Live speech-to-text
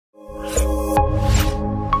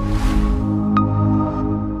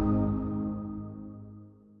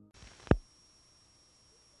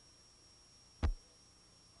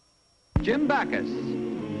Jim Backus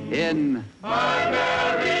in My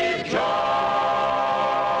Married Job.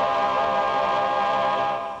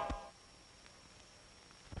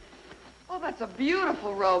 Oh, that's a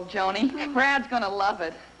beautiful robe, Joni. Brad's gonna love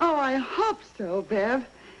it. Oh, I hope so, Bev.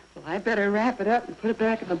 Well, I better wrap it up and put it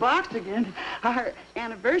back in the box again. Our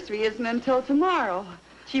anniversary isn't until tomorrow.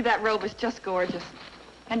 Gee, that robe is just gorgeous.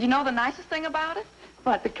 And you know the nicest thing about it?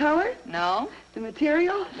 What, the color? No. The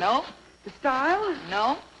material? No. The style?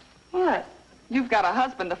 No. What? You've got a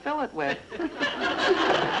husband to fill it with.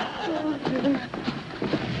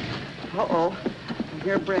 Uh-oh. I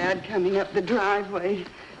hear Brad coming up the driveway.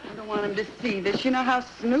 I don't want him to see this. You know how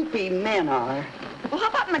snoopy men are. Well, how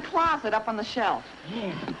about in the closet up on the shelf?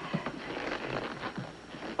 Yeah.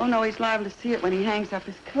 Oh, no, he's liable to see it when he hangs up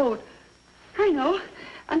his coat. I know.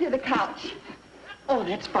 Under the couch. Oh,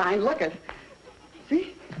 that's fine. Look it.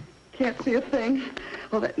 See? Can't see a thing.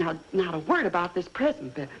 Well, now, not a word about this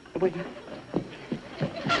present. Wait.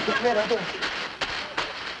 Get rid of this.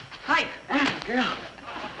 Hi. Ah, girl.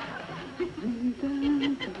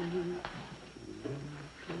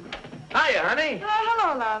 Hiya, honey. Oh,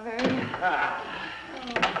 hello, lover.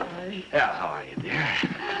 Yeah, how are you, dear?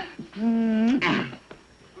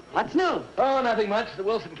 What's new? Oh, nothing much. The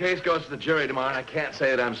Wilson case goes to the jury tomorrow, and I can't say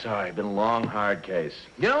that I'm sorry. It's been a long, hard case.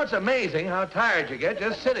 You know, it's amazing how tired you get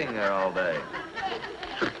just sitting there all day.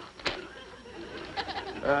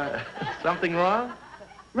 Something wrong?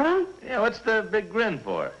 Wrong? Yeah, what's the big grin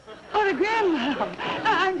for? Oh, the grandma.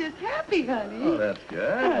 I'm just happy, honey. Oh, that's good.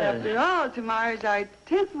 After all, tomorrow's our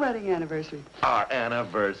 10th wedding anniversary. Our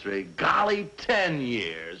anniversary. Golly, 10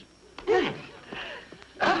 years.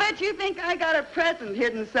 I'll bet you think I got a present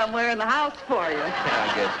hidden somewhere in the house for you. Yeah,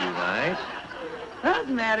 I guess you might. Well, as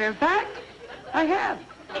a matter of fact, I have.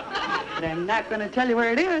 But I'm not going to tell you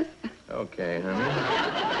where it is. Okay, honey.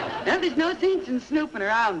 Now, there's no sense in snooping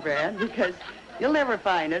around, Brad, because you'll never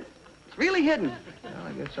find it. It's really hidden. Well,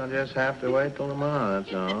 I guess I'll just have to wait till tomorrow,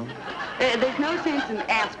 that's all. There's no sense in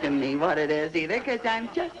asking me what it is either, because I'm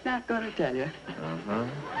just not going to tell you. Uh-huh.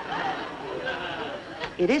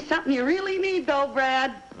 It is something you really need, though,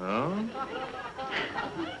 Brad. Oh?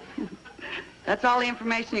 That's all the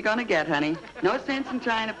information you're going to get, honey. No sense in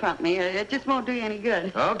trying to pump me. It just won't do you any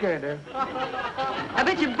good. Okay, dear. I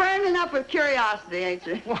bet you're burning up with curiosity, ain't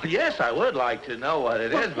you? Well, yes, I would like to know what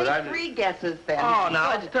it is, but take I'm... 3 guesses, then. Oh,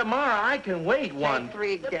 now, it's tomorrow. I can wait one. Take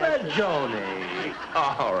 3 guesses. But, Joni.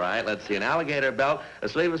 All right, let's see. An alligator belt, a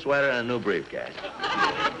sleeveless sweater, and a new briefcase.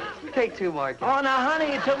 Take 2 more guesses. Oh, now,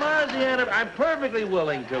 honey, tomorrow's the end of... I'm perfectly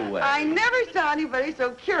willing to wait. I never saw anybody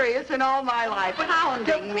so curious in all my life.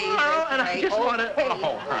 Hounding me. Tomorrow, and I just want to... Okay,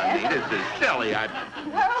 Oh, honey, this is silly.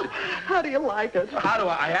 Well, how do you like it? How do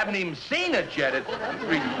I haven't even seen it yet. It's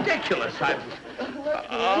ridiculous.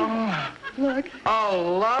 Look.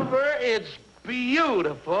 Oh, lover, it's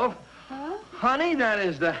beautiful. Huh? Honey, that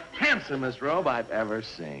is the handsomest robe I've ever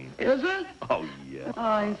seen. Is it? Oh, yeah. Oh,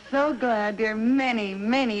 I'm so glad, dear. Many,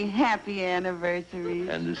 many happy anniversaries.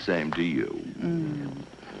 And the same to you.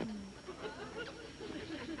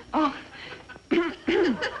 Oh.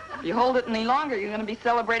 If you hold it any longer, you're going to be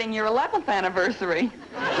celebrating your 11th anniversary.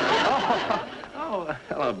 Oh,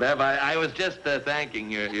 hello, Bev. I was just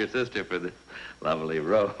thanking your sister for the lovely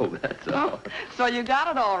robe, that's all. So you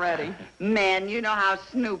got it already. Men, you know how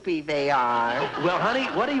snoopy they are. Well, honey,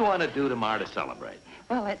 what do you want to do tomorrow to celebrate?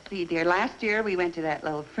 Well, let's see, dear. Last year, we went to that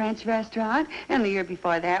little French restaurant, and the year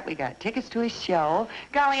before that, we got tickets to a show.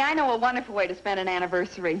 Golly, I know a wonderful way to spend an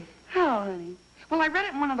anniversary. How, honey? Well, I read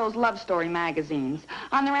it in one of those love story magazines.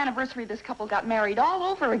 On their anniversary, this couple got married all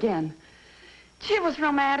over again. Gee, it was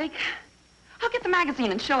romantic. I'll get the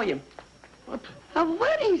magazine and show you. What? A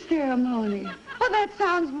wedding ceremony. Well, that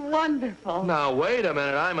sounds wonderful. Now, wait a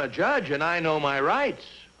minute. I'm a judge, and I know my rights.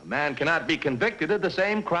 A man cannot be convicted of the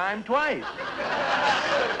same crime twice.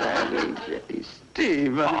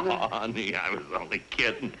 Steve. Oh, honey, I was only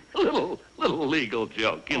kidding. A little legal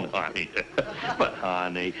joke, you know, honey. But,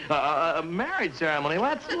 honey, marriage ceremony,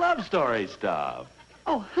 that's love story stuff.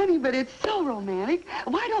 Oh, honey, but it's so romantic.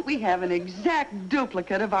 Why don't we have an exact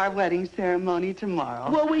duplicate of our wedding ceremony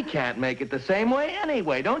tomorrow? Well, we can't make it the same way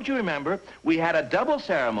anyway. Don't you remember? We had a double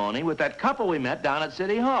ceremony with that couple we met down at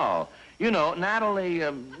City Hall. You know, Natalie,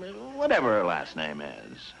 whatever her last name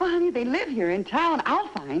is. Well, honey, they live here in town. I'll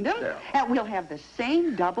find them. Yeah. And we'll have the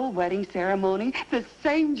same double wedding ceremony, the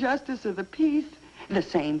same justice of the peace, the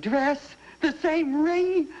same dress, the same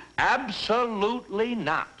ring. Absolutely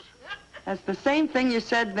not. That's the same thing you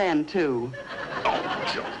said then, too.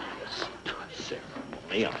 Oh, Joan,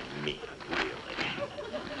 ceremony, I mean, really.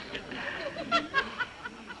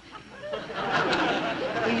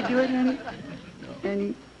 Will you do it,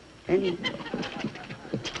 honey? Any...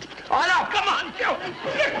 Oh, no, come on, Joe.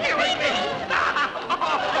 You're killing me.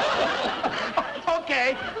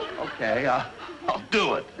 Okay. Okay, I'll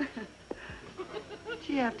do it.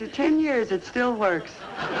 Gee, after 10 years, it still works.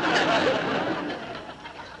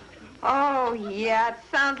 Oh, yeah, it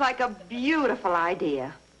sounds like a beautiful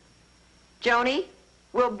idea. Joni,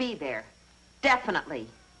 we'll be there. Definitely.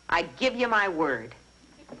 I give you my word.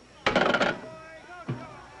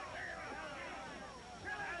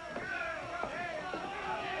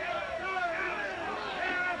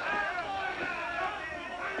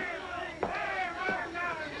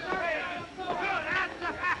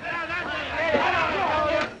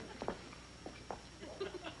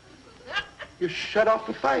 You shut off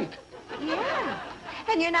the fight. Yeah,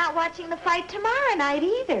 and you're not watching the fight tomorrow night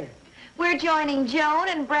either. We're joining Joan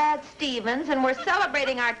and Brad Stevens, and we're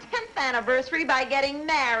celebrating our 10th anniversary by getting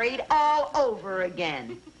married all over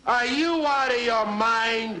again. Are you out of your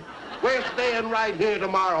mind? We're staying right here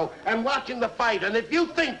tomorrow and watching the fight, and if you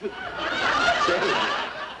think... Say,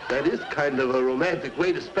 that is kind of a romantic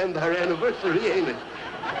way to spend our anniversary, ain't it?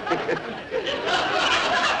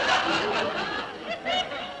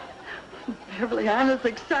 Beverly, I'm as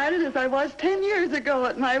excited as I was 10 years ago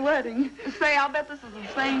at my wedding. Say, I'll bet this is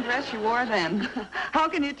the same dress you wore then. How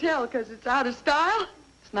can you tell? Because it's out of style?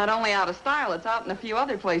 It's not only out of style, it's out in a few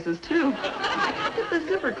other places, too. Get the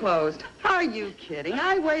zipper closed. Are you kidding?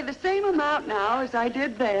 I weigh the same amount now as I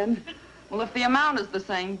did then. Well, if the amount is the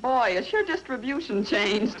same, boy, has your distribution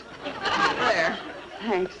changed. There.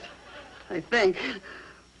 Thanks. I think.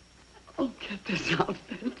 Oh, get this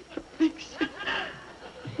outfit. Thanks.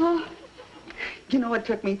 Oh, you know, it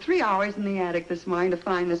took me 3 hours in the attic this morning to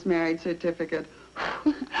find this marriage certificate.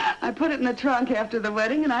 I put it in the trunk after the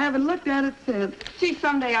wedding, and I haven't looked at it since. Gee,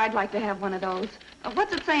 someday I'd like to have one of those.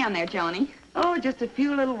 What's it say on there, Joni? Oh, just a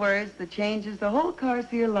few little words that changes the whole course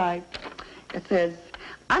of your life. It says,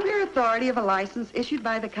 under authority of a license issued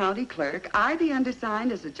by the county clerk, I, the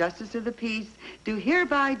undersigned, as a justice of the peace, do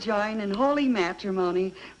hereby join in holy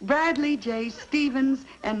matrimony Bradley J. Stevens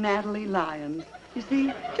and Natalie Lyons. You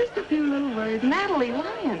see, just a few little words. Natalie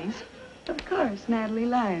Lyons. Of course, Natalie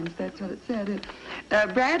Lyons, that's what it said.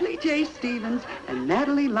 Bradley J. Stevens and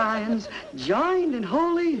Natalie Lyons joined in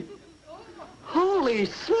holy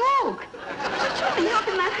smoke! Johnny, how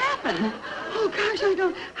can that happen? Oh, gosh,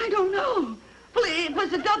 I don't know. Well, it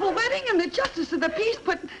was a double wedding, and the justice of the peace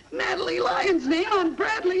put Natalie Lyons' name on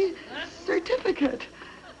Bradley's certificate.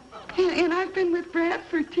 And I've been with Brad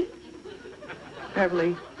for 10...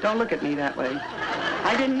 Beverly, don't look at me that way.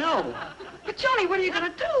 I didn't know. But, Johnny, what are you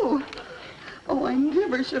going to do? Oh, I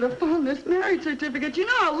never should have found this marriage certificate. You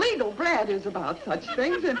know how legal Brad is about such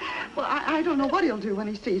things. And, well, I don't know what he'll do when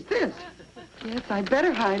he sees this. Yes, I'd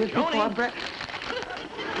better hide it before Brad...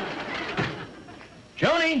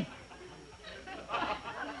 Joni!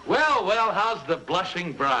 Well, how's the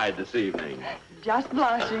blushing bride this evening? Just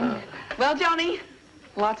blushing. Well, Johnny,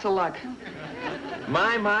 lots of luck.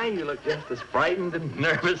 My, you look just as frightened and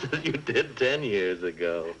nervous as you did 10 years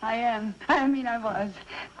ago. I am. I was.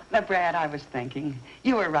 Brad, I was thinking.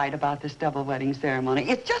 You were right about this double wedding ceremony.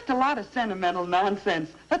 It's just a lot of sentimental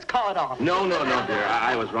nonsense. Let's call it off. No, dear.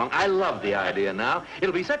 I was wrong. I love the idea now.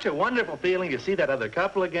 It'll be such a wonderful feeling to see that other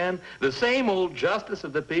couple again, the same old justice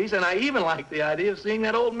of the peace, and I even like the idea of seeing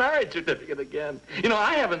that old marriage certificate again. You know,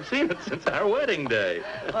 I haven't seen it since our wedding day.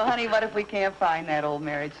 Well, honey, what if we can't find that old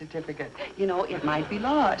marriage certificate? You know, it might be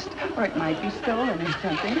lost, or it might be stolen or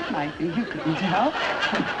something. It might be. You couldn't tell.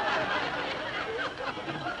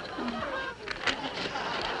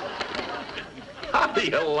 How do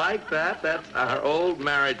you like that? That's our old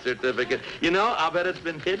marriage certificate. You know, I'll bet it's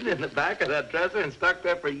been hidden in the back of that dresser and stuck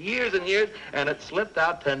there for years and years, and it slipped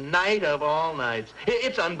out tonight of all nights.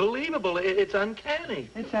 It's unbelievable. It's uncanny.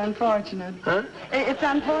 It's unfortunate. Huh? It's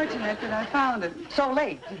unfortunate that I found it so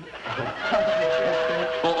late.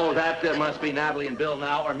 Oh, that must be Natalie and Bill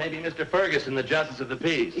now, or maybe Mr. Ferguson, the Justice of the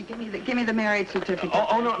Peace. Give me the marriage certificate.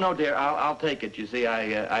 Oh, no, dear. I'll take it. You see,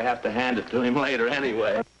 I have to hand it to him later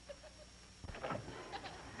anyway.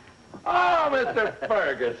 Oh, Mr.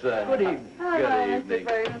 Ferguson. Good evening. Hello, Mr.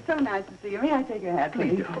 Ferguson. So nice to see you. May I take your hat,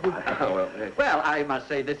 please? Well, I must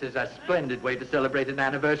say this is a splendid way to celebrate an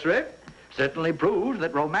anniversary. Certainly proves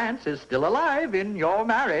that romance is still alive in your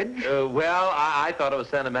marriage. Well, I thought it was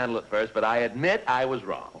sentimental at first, but I admit I was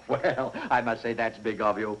wrong. Well, I must say that's big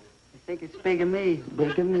of you. I think it's big of me.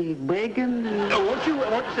 Big of me. Big of me. Oh, won't you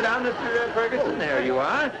sit down, Mr. Ferguson? There you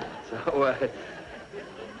are. So,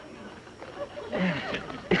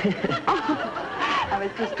 I'm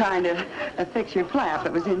was just trying to fix your flap.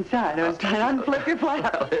 It was inside. I was trying to unflip your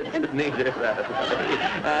flap. It's neither that way.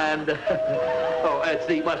 And, oh, it's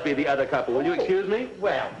the, must be the other couple. Will you excuse me?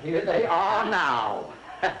 Well, here they are now.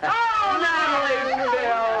 Oh, Natalie!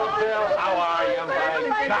 Bill, how are you?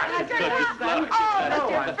 My gosh, it's good to see you.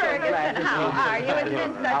 Mr. Ferguson, how are you? It's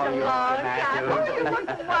been such a long time. Oh, you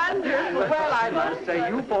look wonderful. Well, I must say,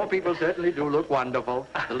 you four people certainly do look wonderful.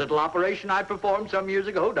 The little operation I performed some years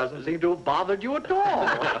ago doesn't seem to have bothered you at all.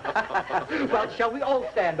 Well, shall we all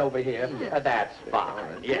stand over here? That's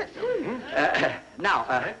fine. Yes. Now,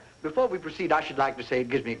 before we proceed, I should like to say it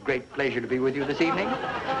gives me great pleasure to be with you this evening.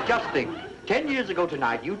 Just think, 10 years ago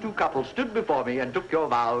tonight, you two couples stood before me and took your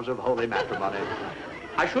vows of holy matrimony.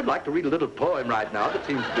 I should like to read a little poem right now that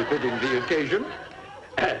seems befitting the occasion.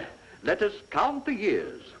 Let us count the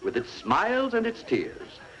years with its smiles and its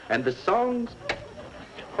tears, and the songs...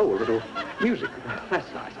 Oh, a little music.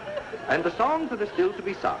 That's nice. And the songs that are still to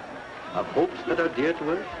be sung, of hopes that are dear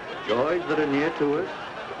to us, joys that are near to us,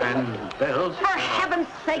 and bells... For heaven's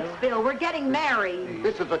sakes, Bill, we're getting married.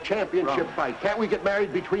 This is a championship fight. Can't we get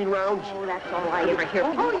married between rounds? Oh, that's all I ever hear.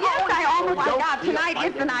 Oh, yes, I almost don't forgot. feel Tonight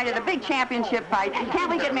is the night of the big championship fight. Can't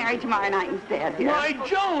we get married tomorrow night instead, dear? Why,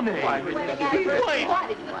 Joni! Wait.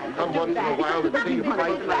 Come once in a while to see you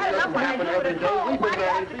fight. That doesn't happen every day. We've been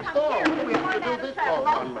married before. What do we have to do this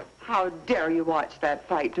for? How dare you watch that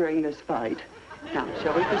fight during this fight? Now,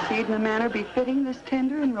 shall we proceed in a manner befitting this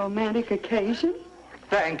tender and romantic occasion?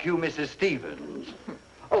 Thank you, Mrs. Stevens.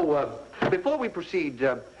 Oh, before we proceed,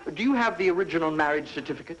 do you have the original marriage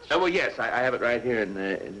certificates? Oh, well, yes, I have it right here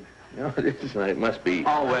no, this is, it must be...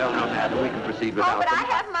 Oh, well, no matter. We can proceed without Oh, but them. I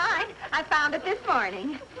have mine. I found it this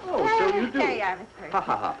morning. Oh, so you do. There you are, Miss Ferguson. Ha,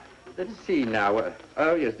 ha, ha. Let's see now.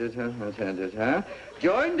 Oh, yes, this, huh?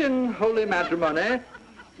 Joined in holy matrimony,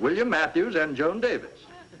 William Matthews and Joan Davis.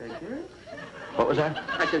 Thank you. What was that?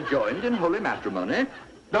 I said joined in holy matrimony.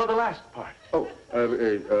 No, the last part. Oh,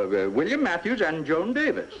 William Matthews and Joan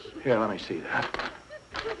Davis. Here, let me see that.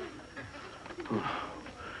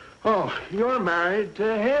 Oh, you're married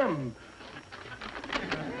to him.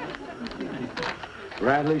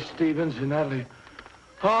 Bradley Stevens and Natalie.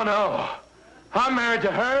 Oh, no. I'm married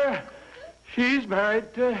to her. She's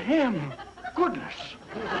married to him. Goodness.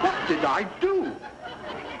 What did I do?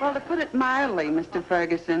 Well, to put it mildly, Mr.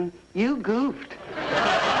 Ferguson, you goofed.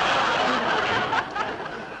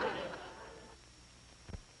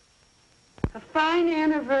 A fine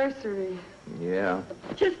anniversary. Yeah.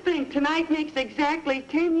 Just think, tonight makes exactly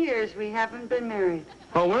 10 years we haven't been married.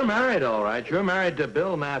 Oh, we're married, all right. You're married to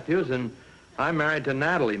Bill Matthews, and I'm married to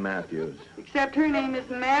Natalie Matthews. Except her name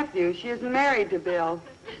isn't Matthews. She isn't married to Bill.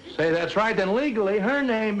 Say that's right, then legally her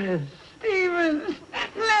name is... Stevens.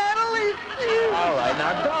 Natalie Stevens. All right,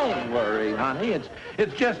 now don't worry, honey.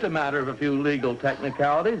 It's just a matter of a few legal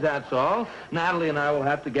technicalities, that's all. Natalie and I will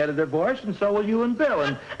have to get a divorce, and so will you and Bill.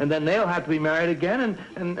 And then they'll have to be married again,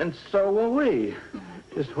 and so will we.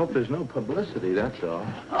 Just hope there's no publicity, that's all.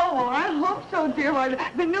 Oh, I hope so, dear. Why,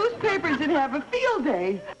 the newspapers would have a field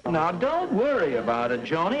day. Now, don't worry about it,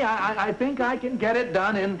 Joni. I think I can get it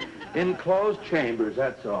done in closed chambers,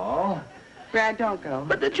 that's all. Brad, don't go.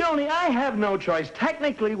 But, Joni, I have no choice.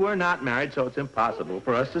 Technically, we're not married, so it's impossible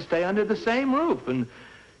for us to stay under the same roof. And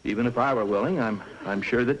even if I were willing, I'm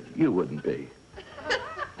sure that you wouldn't be.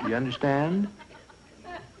 You understand?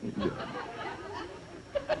 Good.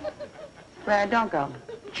 Brad, don't go.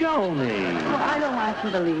 Joni. Well, I don't want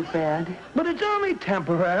you to leave, Brad. But it's only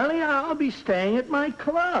temporarily. I'll be staying at my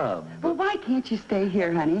club. Well, why can't you stay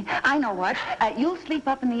here, honey? I know what. You'll sleep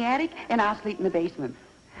up in the attic, and I'll sleep in the basement.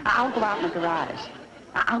 I'll go out in the garage.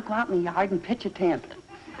 I'll go out in the yard and pitch a tent.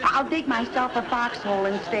 I'll dig myself a foxhole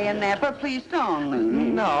and stay in there, but please don't leave me.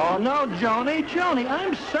 No, Joni,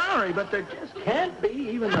 I'm sorry, but there just can't be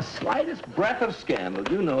even the slightest breath of scandal.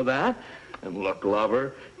 You know that. And look,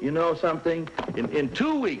 lover, you know something? In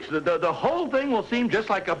 2 weeks, the whole thing will seem just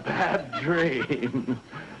like a bad dream.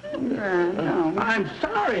 No. I'm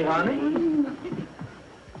sorry, honey.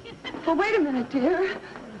 Well, wait a minute, dear.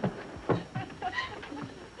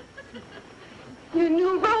 Your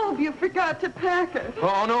new robe, you forgot to pack it.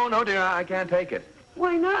 Oh, no, dear, I can't take it.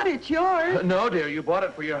 Why not? It's yours. No, dear, you bought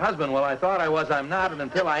it for your husband. Well, I thought I was, I'm not, and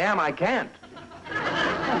until I am, I can't.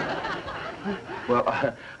 Well,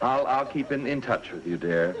 I'll keep in touch with you,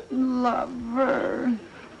 dear. Lover.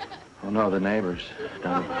 Oh, no, the neighbors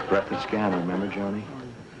down at Breathless Scanner, remember, Joni?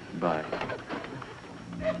 Bye.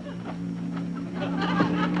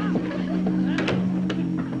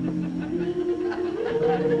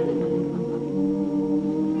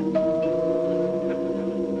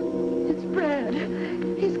 It's Brad.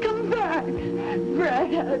 He's come back.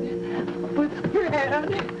 Brad had a Brad. Oh, it's Brad.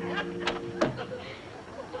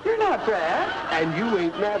 You're not Brad. And you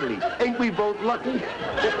ain't Natalie. Ain't we both lucky?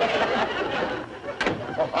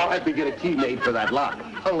 I'll have to get a key made for that lock,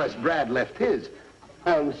 unless Brad left his.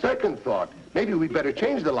 On second thought, maybe we better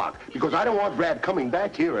change the lock, because I don't want Brad coming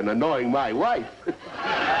back here and annoying my wife.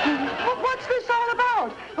 What's this all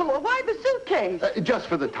about? Why the suitcase? Just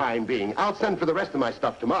for the time being. I'll send for the rest of my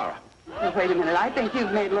stuff tomorrow. Wait a minute. I think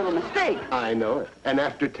you've made a little mistake. I know it. And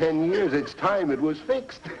after 10 years, it's time it was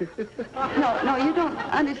fixed. No, you don't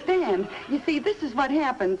understand. You see, this is what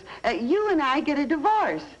happens. You and I get a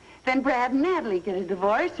divorce. Then Brad and Natalie get a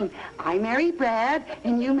divorce, and I marry Brad,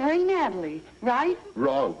 and you marry Natalie. Right?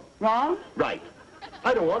 Wrong. Wrong? Right.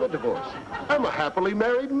 I don't want a divorce. I'm a happily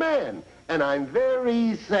married man, and I'm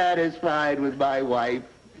very satisfied with my wife.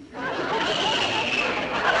 Well,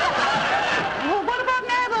 what about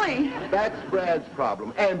Natalie? That's Brad's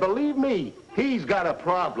problem. And believe me, he's got a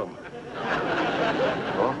problem.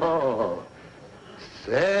 Oh,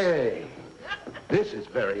 say, this is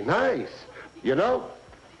very nice. You know,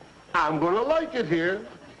 I'm going to like it here.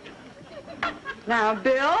 Now,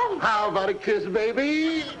 Bill? How about a kiss,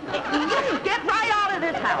 baby? Get right out of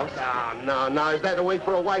this house. No. Is that a way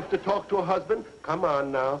for a wife to talk to a husband? Come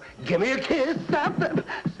on now. Give me a kiss. Stop it.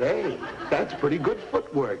 Say, that's pretty good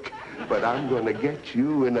footwork. But I'm going to get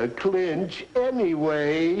you in a clinch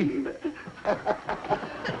anyway.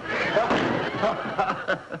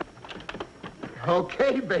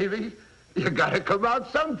 Okay, baby. You got to come out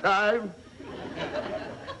sometime.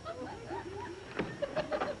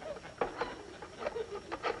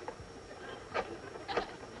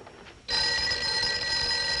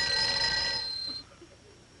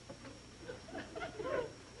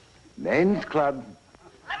 Men's Club.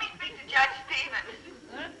 Let me speak to Judge Stevens.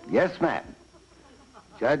 Yes, ma'am.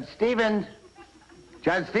 Judge Stevens.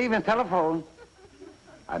 Judge Stevens, telephone.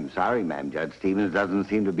 I'm sorry, ma'am. Judge Stevens doesn't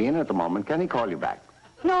seem to be in at the moment. Can he call you back?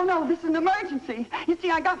 No, this is an emergency. You see,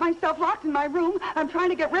 I got myself locked in my room. I'm trying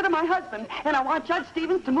to get rid of my husband, and I want Judge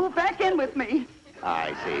Stevens to move back in with me.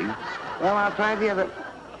 I see. Well, I'll try the other.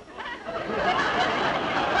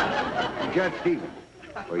 Judge Stevens,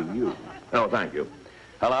 for you. Oh, thank you.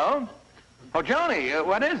 Hello? Oh, Johnny,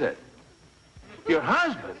 what is it? Your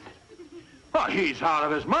husband? Oh, he's out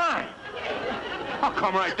of his mind. I'll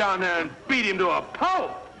come right down there and beat him to a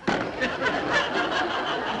pulp.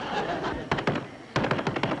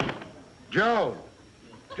 Joan,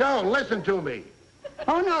 listen to me.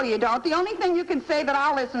 Oh, no, you don't. The only thing you can say that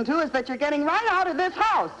I'll listen to is that you're getting right out of this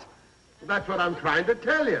house. That's what I'm trying to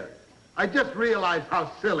tell you. I just realized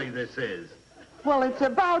how silly this is. Well, it's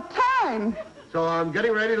about time. So I'm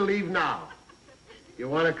getting ready to leave now. You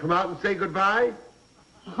want to come out and say goodbye?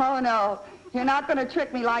 Oh, no. You're not going to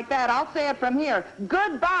trick me like that. I'll say it from here.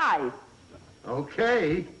 Goodbye.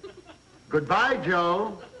 Okay. Goodbye,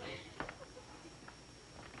 Joan.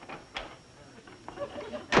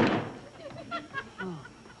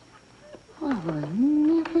 Oh,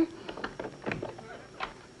 never.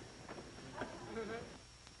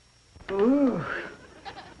 Ooh.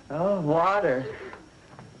 Oh, water.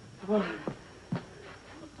 Well,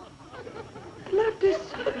 left his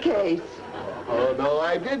suitcase. Oh, no,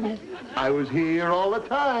 I didn't. I was here all the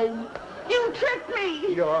time. You tricked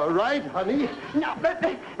me. You're right, honey. No, but...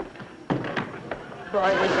 Boy,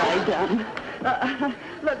 was I dumb.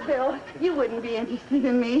 Look, Bill, you wouldn't be interested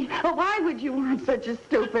in me. Oh, why would you want such a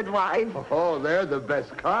stupid wife? Oh, they're the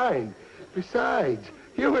best kind. Besides,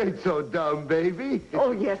 you ain't so dumb, baby.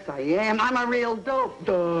 Oh, yes, I am. I'm a real dope.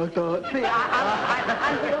 See,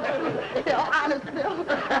 I'm real dope. Bill, honest, Bill.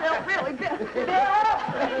 Bill, really, Bill.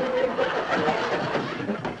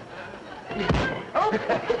 Oh.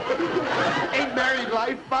 Ain't married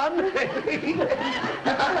life fun?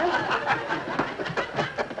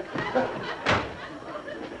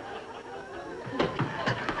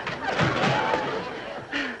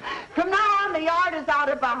 From now on, the yard is out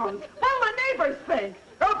of bounds. What will the neighbors think?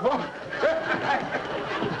 Oh,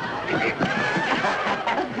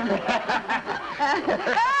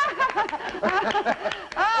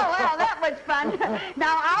 well, that was fun.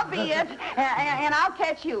 Now, I'll be it, and I'll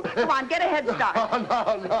catch you. Come on, get a head start.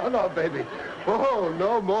 Oh, no, baby. Oh,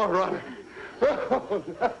 no more running. Oh,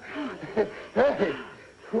 no. Hey,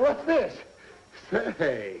 what's this?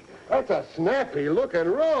 Say, that's a snappy-looking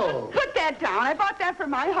robe. Put that down. I bought that for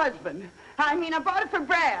my husband. I bought it for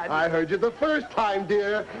Brad. I heard you the first time,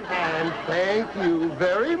 dear, and thank you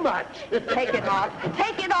very much. Take it off.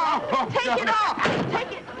 Take it off. Take it off.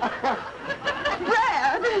 Take it.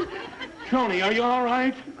 Brad. Tony, are you all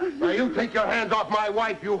right? Now, you take your hands off my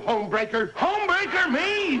wife, you homebreaker. Homebreaker,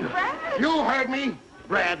 me? Brad. You heard me.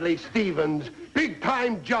 Bradley Stevens,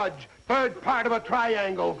 big-time judge, third part of a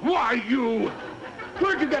triangle. Why, you...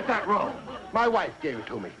 Where'd you get that robe? My wife gave it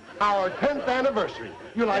to me. Our 10th anniversary.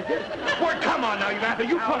 You like it? Well, come on now, you Matthew.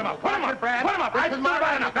 You put him up. Put him up, Brad. Put him up. This is my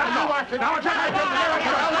right enough. Now, watch it. Now, it's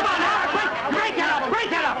Break it up! Break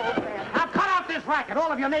it up! Now, cut out this racket.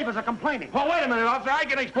 All of your neighbors are complaining. Well, wait a minute, officer. I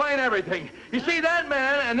can explain everything. You see, that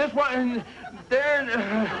man and this one, they're...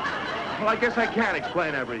 well, I guess I can't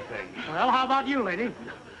explain everything. Well, how about you, lady?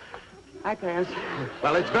 I pass.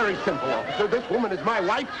 Well, it's very simple, officer. This woman is my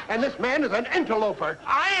wife, and this man is an interloper.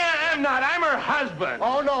 I am not. I'm her husband.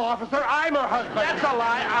 Oh, no, officer. I'm her husband. That's a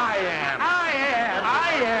lie. I am. I am.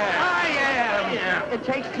 I am. I am. Yeah. It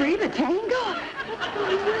takes three to tango.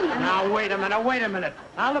 Now, wait a minute.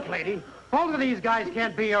 Now, look, lady. Both of these guys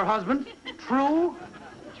can't be your husband. True?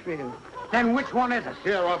 True. Then which one is it?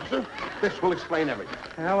 Here, officer. This will explain everything.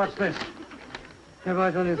 Now, what's this?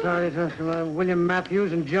 Advice on the authority to William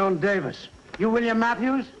Matthews and Joan Davis. You William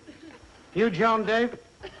Matthews? You Joan Dave?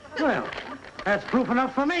 Well, that's proof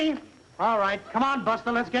enough for me. All right, come on,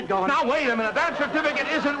 Buster, let's get going. Now, wait a minute. That certificate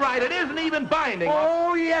isn't right. It isn't even binding.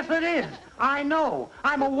 Oh, yes, it is. I know.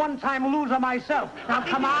 I'm a one-time loser myself. Now,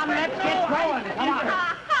 come on, let's get going. Come on.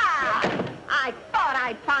 Ha-ha! I thought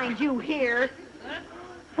I'd find you here.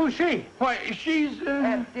 Who's she? Why, she's...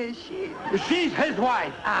 Is she? she's his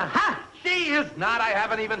wife. Aha! She is not. I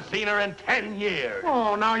haven't even seen her in 10 years.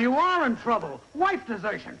 Oh, now you are in trouble. Wife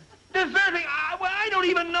desertion. Deserting? I don't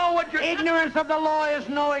even know what you're... Ignorance of the law is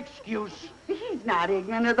no excuse. He's not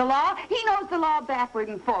ignorant of the law. He knows the law backward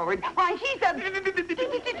and forward. Why, he's a...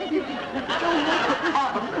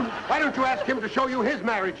 Why don't you ask him to show you his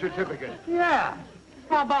marriage certificate? Yeah.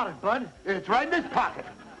 How about it, Bud? It's right in his pocket.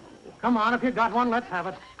 Come on, if you got one, let's have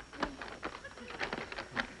it.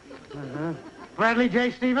 Bradley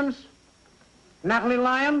J. Stevens? Natalie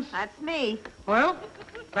Lyons? That's me. Well,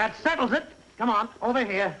 that settles it. Come on, over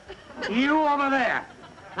here. You over there.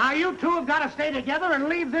 Now, you two have got to stay together and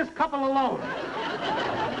leave this couple alone.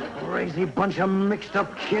 Crazy bunch of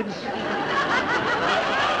mixed-up kids.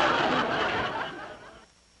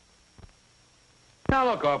 Now,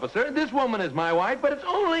 look, officer, this woman is my wife, but it's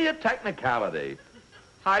only a technicality.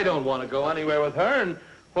 I don't want to go anywhere with her, and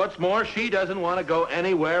what's more, she doesn't want to go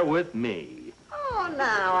anywhere with me. Oh,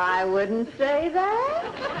 now, I wouldn't say that.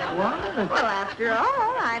 What? Well, after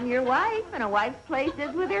all, I'm your wife, and a wife's place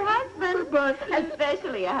is with her husband. But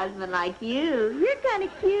especially a husband like you. You're kind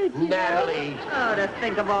of cute, you Natalie. know. Oh, to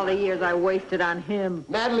think of all the years I wasted on him.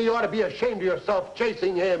 Natalie, you ought to be ashamed of yourself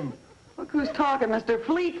chasing him. Look who's talking, Mr.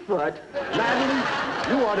 Fleetfoot.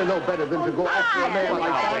 Natalie, you ought to know better than to go after a man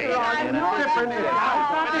like that.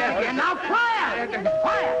 Now, quiet!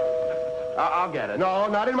 Quiet! I'll get it. No,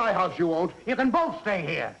 not in my house, you won't. You can both stay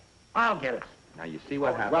here. I'll get it. Now, you see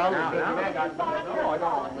what happened. Well,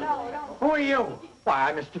 Who are you? Why,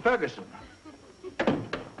 I'm Mr. Ferguson. Are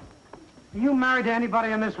you married to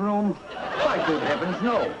anybody in this room? Why, good heavens,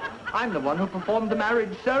 no. I'm the one who performed the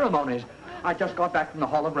marriage ceremonies. I just got back from the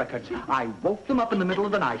Hall of Records. I woke them up in the middle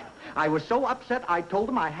of the night. I was so upset, I told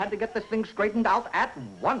them I had to get this thing straightened out at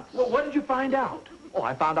once. Well, what did you find out? Oh,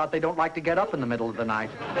 I found out they don't like to get up in the middle of the night.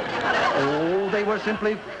 Oh, they were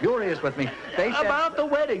simply furious with me. They said... About the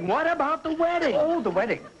wedding. What about the wedding? Oh, the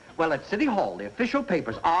wedding. Well, at City Hall, the official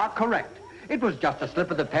papers are correct. It was just a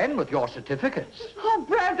slip of the pen with your certificates. Oh,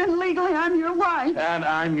 Brandon, legally, I'm your wife. And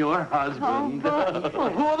I'm your husband. Oh, Well,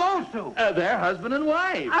 who are those two? They're husband and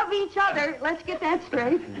wife. Of each other. Let's get that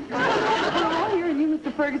straight. Oh, here you,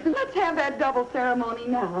 Mr. Ferguson. Let's have that double ceremony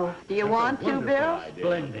now. Do you want to, Bill?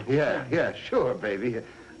 yeah, sure, baby.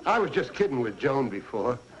 I was just kidding with Joan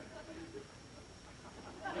before.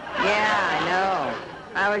 Yeah, I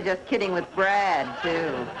know. I was just kidding with Brad,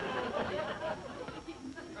 too.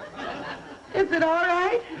 Is it all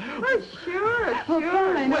right? Well, sure.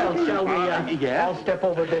 Fine. Well, shall we, yeah. I'll step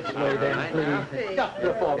over this way then, please. Just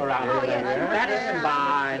perform around here. That's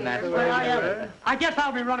fine, that's fine. I guess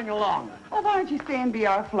I'll be running along. Oh, why don't you stay and be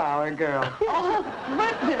our flower girl? Oh,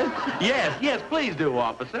 witness. Yes, please do,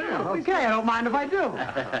 officer. Okay, I don't mind if I do.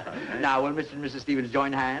 Now, will Mr. and Mrs. Stevens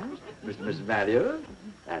join hands? Mr. and Mrs. Matthews?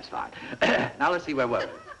 That's fine. Now, let's see where we're.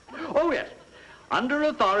 Oh, yes. Under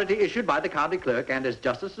authority issued by the county clerk and as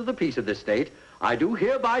justice of the peace of this state, I do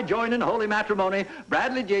hereby join in holy matrimony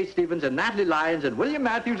Bradley J. Stevens and Natalie Lyons and William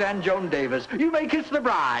Matthews and Joan Davis. You may kiss the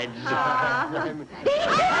brides.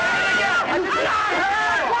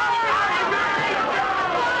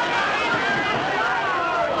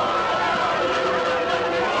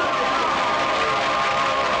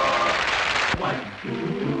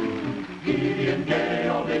 Gideon gay,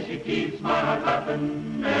 all day she keeps my heart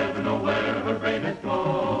laughing, never know where her brain has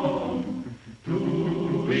gone. To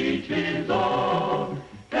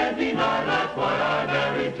Nina, that's why I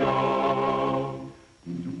married Joan.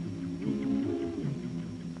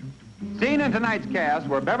 Seen in tonight's cast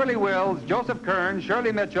were Beverly Wills, Joseph Kern,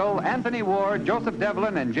 Shirley Mitchell, Anthony Ward, Joseph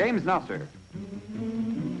Devlin, and James Nusser.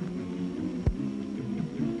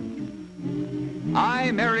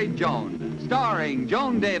 I Married Joan, starring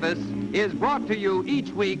Joan Davis, is brought to you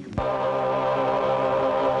each week.